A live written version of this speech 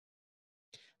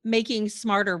Making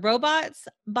smarter robots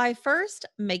by first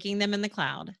making them in the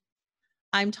cloud.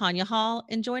 I'm Tanya Hall,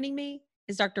 and joining me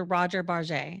is Dr. Roger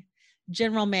Barget,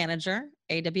 General Manager,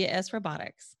 AWS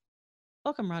Robotics.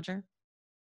 Welcome, Roger.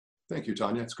 Thank you,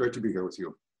 Tanya. It's great to be here with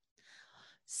you.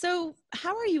 So,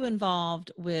 how are you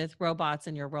involved with robots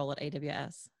in your role at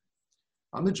AWS?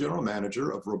 I'm the General Manager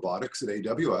of Robotics at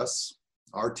AWS.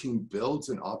 Our team builds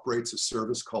and operates a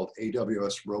service called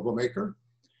AWS RoboMaker.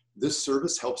 This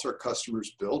service helps our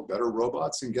customers build better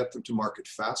robots and get them to market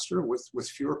faster with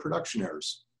fewer production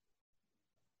errors.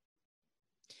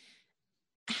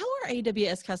 How are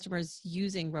AWS customers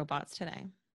using robots today?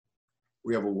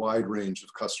 We have a wide range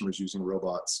of customers using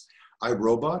robots.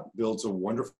 iRobot builds a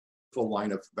wonderful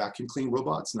line of vacuum cleaning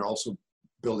robots, and they're also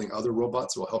building other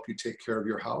robots that will help you take care of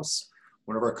your house.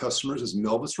 One of our customers is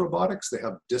Milvus Robotics. They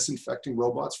have disinfecting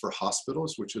robots for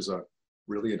hospitals, which is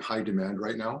really in high demand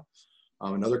right now.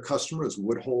 Another customer is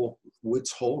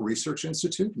Woods Hole Research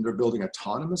Institute, and they're building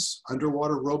autonomous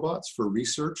underwater robots for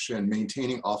research and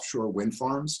maintaining offshore wind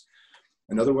farms.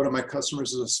 Another one of my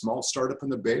customers is a small startup in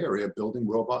the Bay Area building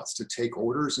robots to take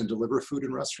orders and deliver food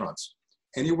in restaurants.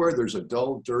 Anywhere there's a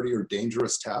dull, dirty, or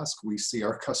dangerous task, we see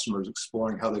our customers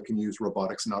exploring how they can use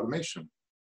robotics and automation.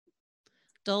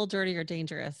 Dull, dirty, or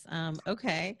dangerous?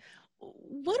 Okay.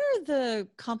 What are the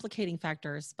complicating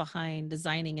factors behind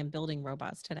designing and building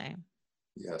robots today?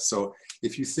 Yeah, so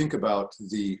if you think about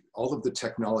all of the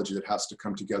technology that has to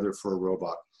come together for a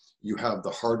robot, you have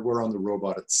the hardware on the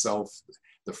robot itself,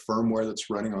 the firmware that's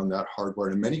running on that hardware.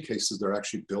 In many cases, they're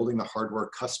actually building the hardware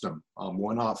custom,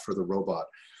 one-off for the robot.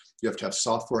 You have to have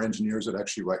software engineers that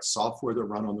actually write software that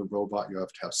run on the robot. You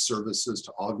have to have services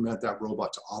to augment that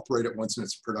robot, to operate it once in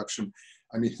its production.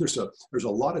 I mean, there's a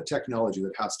lot of technology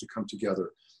that has to come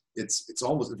together. It's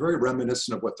almost very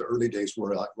reminiscent of what the early days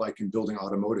were like in building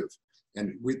automotive.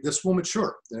 And this will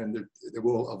mature, and it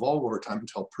will evolve over time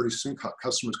until pretty soon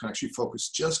customers can actually focus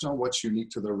just on what's unique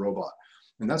to their robot.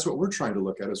 And that's what we're trying to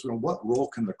look at is what role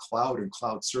can the cloud and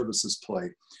cloud services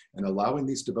play in allowing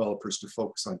these developers to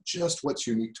focus on just what's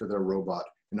unique to their robot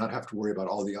and not have to worry about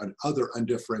all the other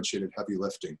undifferentiated heavy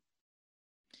lifting.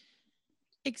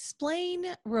 Explain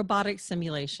robotic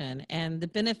simulation and the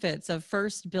benefits of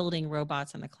first building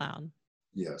robots in the cloud.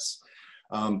 Yes.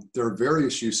 There are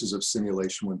various uses of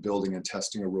simulation when building and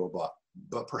testing a robot,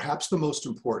 but perhaps the most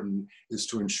important is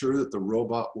to ensure that the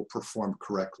robot will perform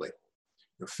correctly.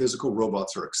 Physical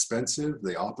robots are expensive.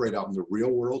 They operate out in the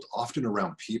real world, often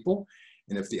around people.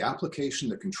 And if the application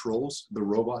that controls the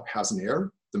robot has an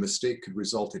error, the mistake could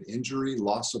result in injury,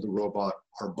 loss of the robot,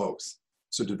 or both.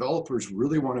 So developers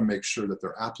really want to make sure that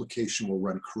their application will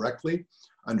run correctly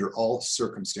under all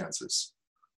circumstances.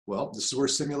 Well, this is where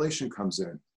simulation comes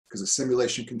in, because a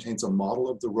simulation contains a model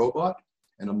of the robot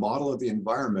and a model of the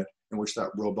environment in which that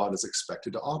robot is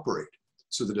expected to operate.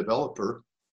 So the developer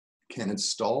can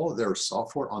install their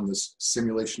software on this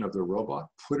simulation of the robot,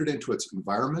 put it into its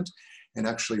environment, and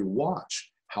actually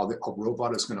watch how the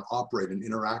robot is going to operate and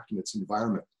interact in its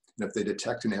environment. And if they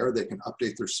detect an error, they can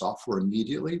update their software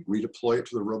immediately, redeploy it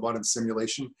to the robot in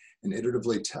simulation, and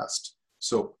iteratively test.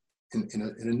 So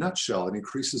in a nutshell, it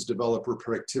increases developer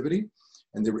productivity,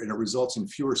 and it results in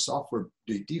fewer software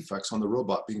defects on the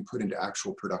robot being put into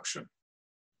actual production.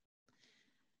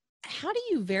 How do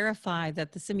you verify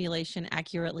that the simulation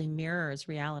accurately mirrors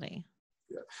reality?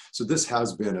 Yeah. So this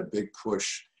has been a big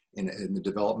push in the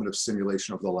development of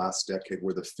simulation over the last decade,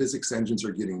 where the physics engines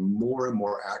are getting more and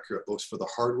more accurate, both for the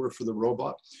hardware for the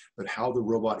robot, but how the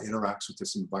robot interacts with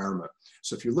this environment.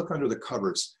 So if you look under the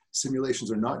covers,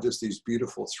 simulations are not just these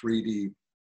beautiful 3D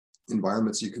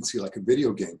environments you can see like a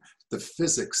video game. The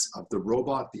physics of the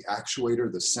robot, the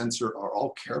actuator, the sensor are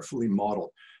all carefully modeled.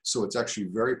 So it's actually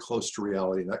very close to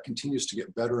reality. And that continues to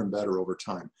get better and better over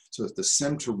time. So that the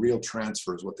sim to real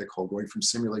transfer is what they call going from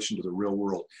simulation to the real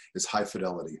world is high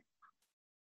fidelity.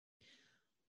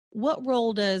 What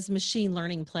role does machine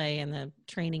learning play in the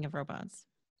training of robots?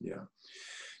 Yeah.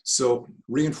 So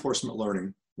reinforcement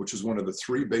learning, which is one of the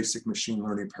three basic machine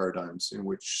learning paradigms in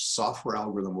which software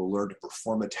algorithm will learn to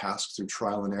perform a task through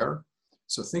trial and error.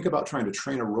 So think about trying to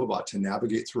train a robot to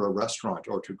navigate through a restaurant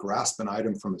or to grasp an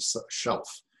item from a shelf.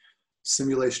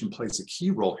 Simulation plays a key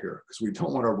role here because we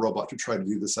don't want our robot to try to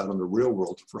do this out in the real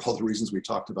world for all the reasons we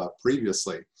talked about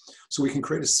previously. So we can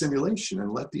create a simulation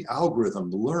and let the algorithm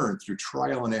learn through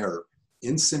trial and error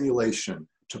in simulation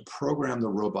to program the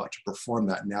robot to perform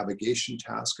that navigation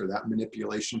task or that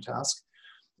manipulation task.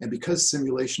 And because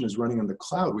simulation is running in the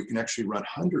cloud, we can actually run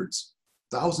hundreds,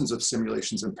 thousands of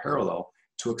simulations in parallel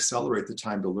to accelerate the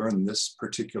time to learn this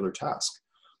particular task.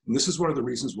 And this is one of the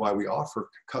reasons why we offer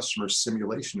customers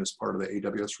simulation as part of the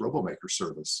AWS RoboMaker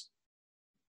service.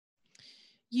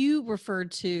 You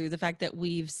referred to the fact that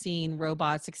we've seen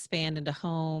robots expand into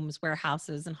homes,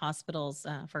 warehouses, and hospitals,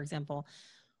 for example.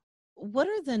 What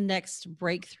are the next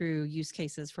breakthrough use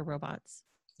cases for robots?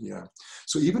 Yeah.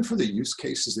 So even for the use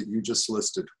cases that you just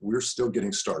listed, we're still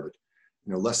getting started.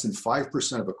 Less than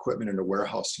 5% of equipment in a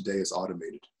warehouse today is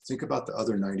automated. Think about the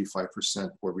other 95%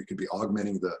 where we could be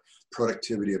augmenting the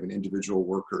productivity of an individual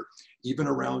worker, even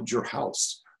around your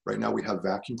house. Right now we have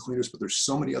vacuum cleaners, but there's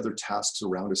so many other tasks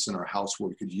around us in our house where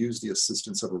we could use the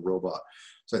assistance of a robot.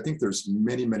 So I think there's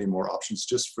many, many more options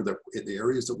just for the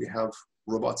areas that we have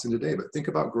robots in today. But think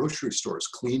about grocery stores,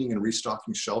 cleaning and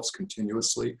restocking shelves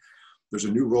continuously. There's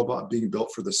a new robot being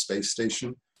built for the space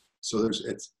station. So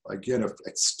it's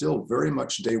still very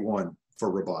much day one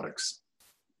for robotics.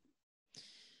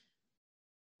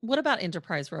 What about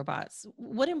enterprise robots?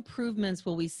 What improvements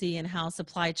will we see in how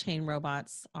supply chain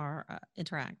robots are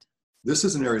interact? This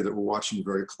is an area that we're watching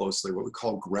very closely, what we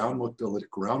call ground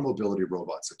mobility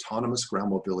robots, autonomous ground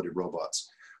mobility robots.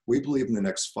 We believe in the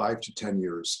next 5 to 10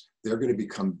 years, they're going to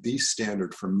become the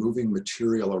standard for moving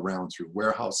material around through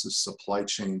warehouses, supply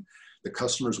chain. The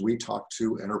customers we talk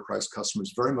to, enterprise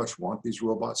customers, very much want these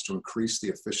robots to increase the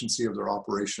efficiency of their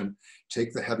operation,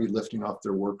 take the heavy lifting off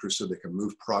their workers so they can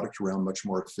move product around much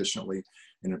more efficiently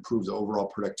and improve the overall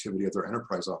productivity of their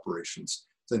enterprise operations.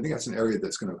 So I think that's an area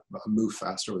that's going to move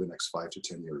fast over the next 5 to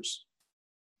 10 years.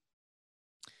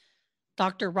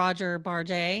 Dr. Roger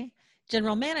Barget,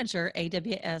 General Manager,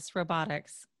 AWS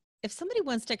Robotics. If somebody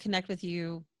wants to connect with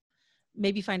you,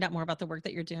 maybe find out more about the work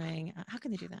that you're doing, how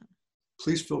can they do that?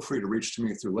 Please feel free to reach to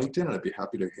me through LinkedIn, and I'd be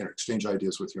happy to exchange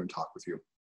ideas with you and talk with you.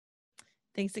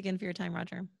 Thanks again for your time,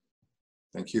 Roger.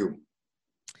 Thank you.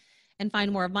 And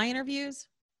find more of my interviews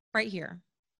right here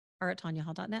or at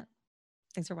tanyahall.net.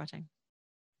 Thanks for watching.